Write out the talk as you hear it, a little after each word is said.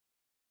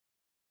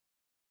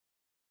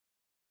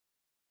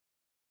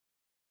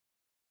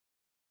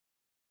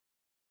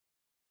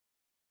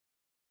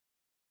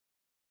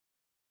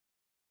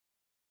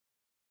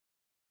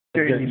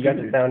You got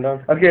the sound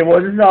on? Okay,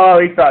 well, this is how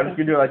we start. I'm just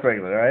gonna do it like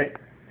regular, alright?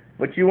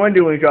 What you want to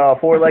do when you draw a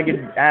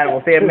four-legged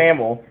animal, say a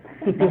mammal,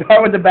 you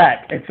start with the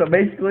back. And so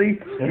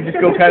basically, you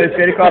just go kind of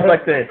straight across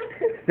like this.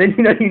 Then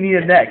you know you need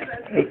a neck.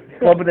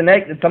 Come up with a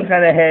neck and some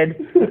kind of head,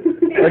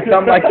 like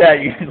something like that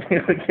usually,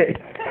 okay?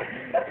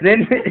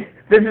 Then,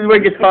 this is where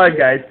it gets hard,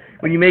 guys.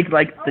 When you make,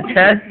 like, the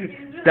chest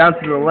down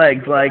to the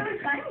legs, like,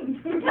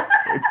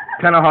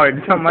 it's kind of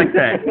hard, something like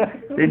that.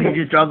 Then you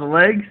just draw the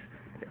legs.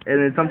 And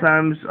then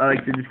sometimes I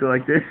like to just go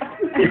like this.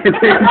 And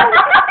then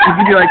you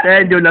can do like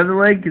that and do another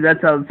leg, because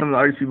that's how some of the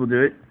artist people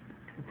do it.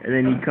 And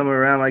then you come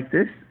around like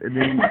this, and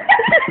then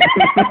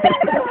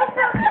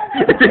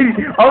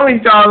you always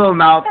draw a little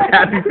mouth,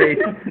 happy face.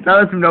 That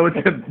lets them know it's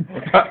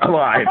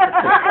alive.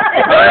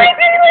 Right?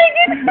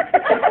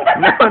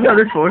 No,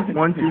 there's four.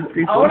 1, 2,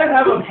 3, 4. I want to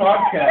have a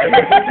podcast.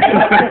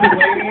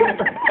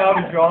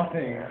 Come draw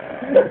things.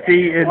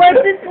 See, what's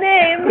his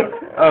name?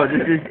 Oh,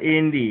 this is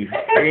Indy.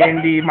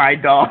 Indy, my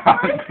dog.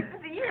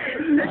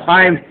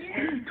 I'm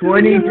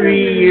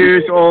 23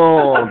 years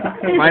old.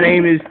 My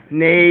name is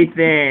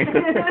Nathan.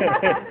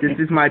 This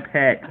is my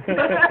pet.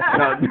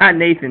 No, not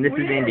Nathan. This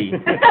is Indy.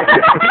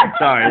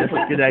 Sorry.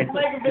 Good day.